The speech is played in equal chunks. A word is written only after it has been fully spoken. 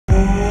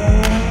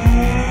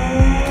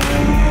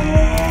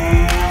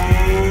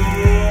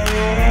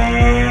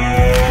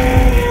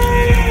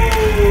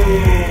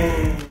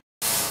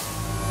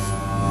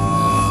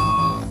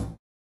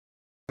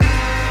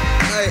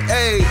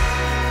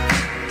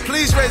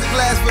raise a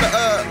glass for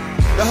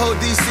the whole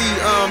DC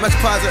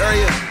metropolitan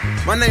area.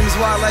 My name is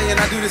Wale and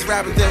I do this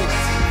rapping thing.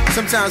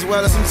 Sometimes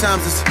well and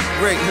sometimes it's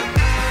great.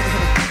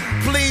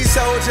 Please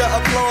hold your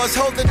applause,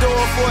 hold the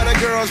door for the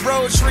girls,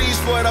 roll trees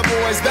for the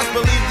boys. Best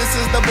believe this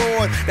is the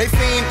board. They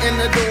fiend in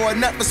the door,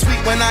 not for sweet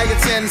when I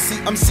attend. See,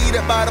 I'm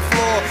seated by the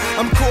floor.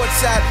 I'm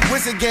courtside,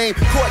 wizard game,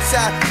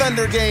 courtside,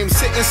 thunder game.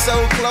 Sitting so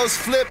close,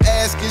 flip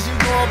ass, cause you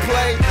gon'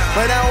 play.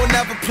 But I don't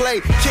never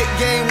play. Kick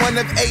game,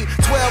 1 of 8.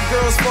 12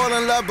 girls fall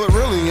in love, but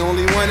really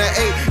only 1 of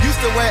 8.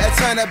 Used to wear a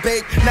ton of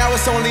bake, now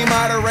it's only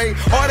moderate.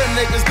 All the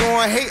niggas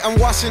gon' hate, I'm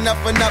washing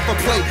up another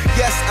plate.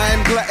 Yes, I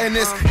am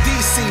gluttonous,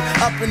 DC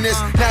up in this.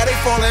 Now they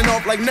falling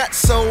off like nuts,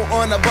 so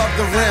on above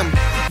the rim.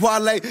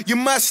 Wale, you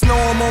must know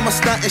I'm on my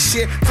stunt and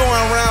shit.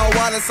 Throwing around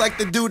wallets like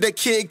the dude that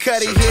Kid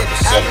Cudi hit.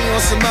 I be on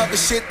some other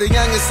shit, the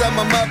youngest of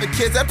my mother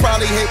kids. I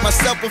probably hate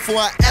myself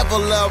before I ever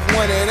loved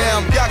one of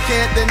them. Y'all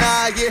can't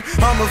deny it,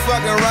 I'm a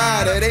fucking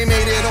rider. They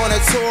made it on a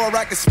tour,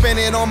 I can spin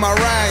it on my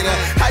rider.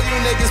 How you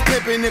niggas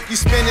pimpin' if you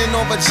spinning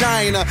on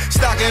vagina?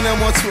 Stalking them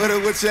on Twitter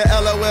with your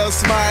LOL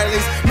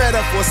smileys.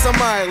 Metaphor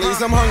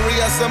Somalis, I'm hungry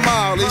as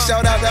Somali.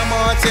 Shout out that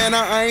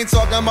Montana, I ain't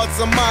talking about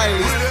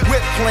Somalis.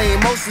 Whip claim,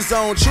 most is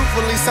on,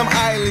 truthfully some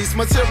islands.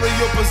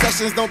 Material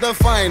possessions don't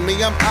define me,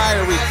 I'm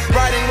irie.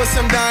 Riding with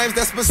some dimes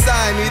that's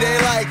beside me, they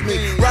like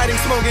me. Riding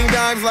smoking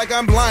dimes like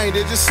I'm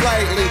blinded just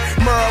slightly.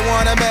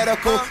 Marijuana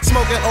medical,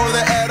 smoking all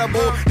the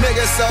edible.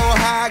 Niggas so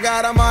high, I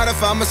gotta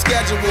modify my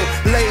schedule.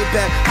 Laid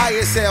back, high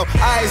as hell,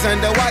 eyes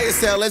under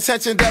YSL.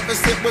 Attention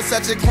deficit with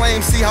such a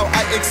claim, see how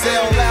I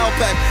excel. Loud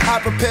pack, I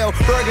propel,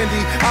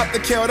 burgundy, out the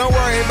kill. Don't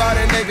worry about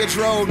a nigga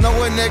drove, know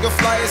a nigga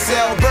fly as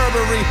hell.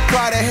 Burberry,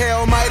 pride of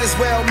hell, might as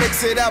well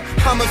mix it up.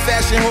 I'm a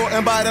fashion whore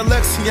and by the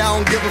looks, yeah, I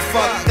don't give a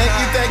fuck. Thank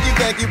you, thank you,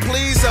 thank you.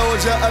 Please hold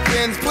your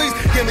opinions. Please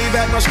give me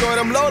back my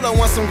scrotum. Lola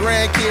want some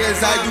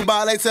grandkids. I do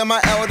ballet to my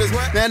elders.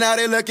 Now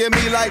they look at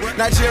me like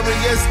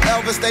Nigeria's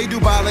Elvis. They do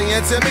ballet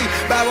into me.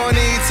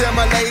 Baboni to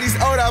my ladies.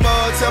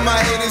 Audible to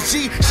my haters.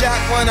 G Shock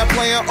when I'm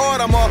playing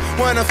Audemars.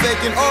 When I'm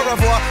faking au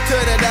revoir to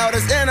the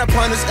doubters. And I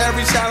punish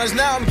every challenge.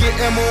 Now I'm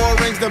getting more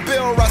rings than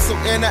Bill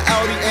Russell in the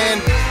Audi. And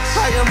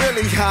I am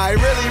really high,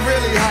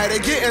 really high.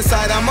 They get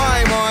inside of my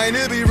mind.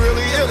 It'd be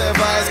really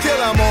ill-advised. Kill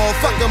them all,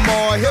 fuck them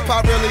all.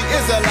 Hip-hop really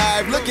is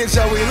alive. Look at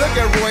Joey, look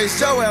at Royce,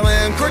 Joel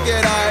and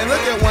Crooked Eye. Look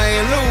at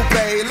Wayne,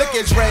 Lupe, look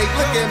at Drake,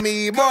 look at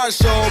me,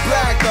 Marshall,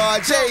 Black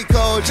Thought, J.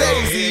 Cole,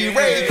 Jay-Z,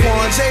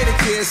 Raekwon,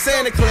 Jadakiss,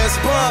 Santa Claus,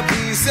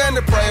 Bobby, send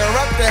a prayer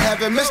up to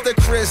heaven, Mr.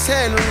 Chris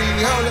Henry.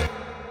 Hold it.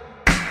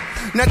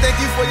 Now thank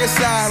you for your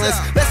silence.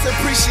 Let's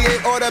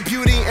appreciate all the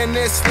beauty in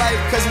this life.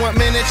 Cause 1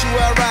 minute you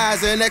are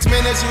rising, next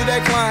minute you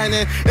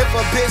declining. If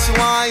a bitch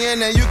lying,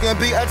 then you can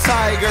be a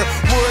tiger.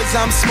 Woods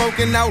I'm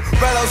smoking out,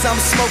 Rellos I'm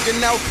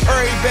smoking out.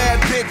 Every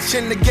bad bitch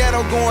in the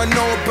ghetto gon'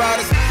 know about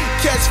us.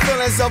 Catch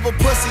feelings of a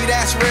pussy,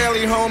 that's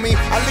rarely, homie.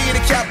 I leave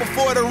the cap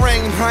before the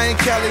ring, Brian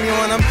Kelly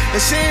on him.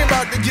 And she ain't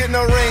about to get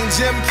no ring,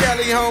 Jim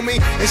Kelly,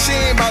 homie. And she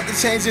ain't about to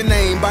change her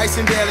name,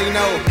 Bison Daily,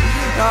 no.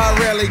 I'm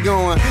rarely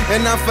going,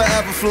 and I'm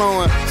forever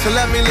flowing. So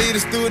let me leave the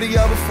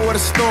studio before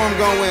the storm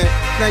go in.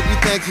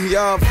 Thank you,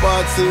 y'all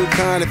far too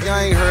kind. If y'all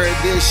ain't heard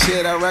this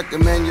shit, I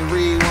recommend you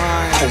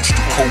rewind. Coast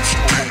to coast,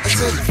 I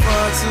said you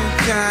far too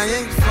kind, yeah,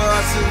 you far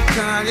too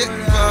kind, yeah,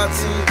 you far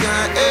too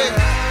kind, hey.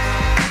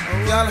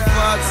 Y'all are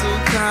far too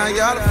kind,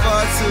 y'all are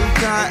far too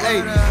kind,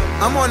 hey.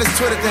 I'm on this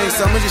Twitter thing,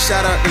 so I'm gonna just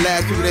shout out the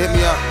last people that hit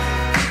me up.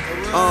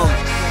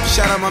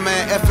 Shout out my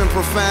man FN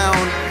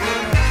Profound,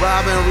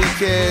 Rob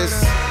Enriquez,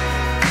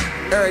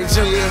 Eric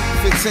Jr.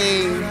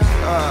 15,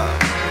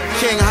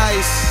 King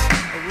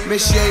Heist,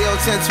 Miss Yayo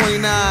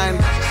 1029,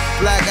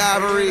 Black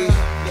Ivory,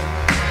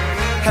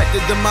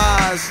 Hector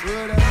Demise,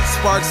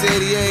 Sparks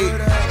 88,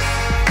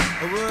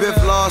 Biff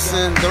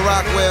Lawson, The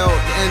Rockwell,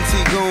 the NT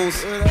Goons,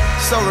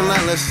 So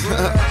Relentless.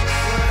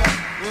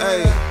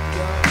 Hey,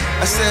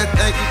 I said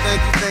thank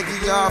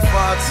you, y'all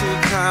far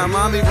too kind.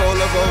 Mommy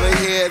roll up over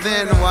here,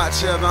 then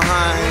watch her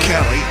behind.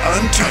 Cali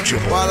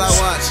Untouchables. While I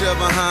watch her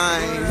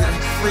behind,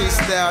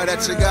 freestyle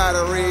that you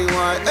gotta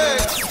rewind.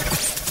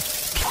 Hey.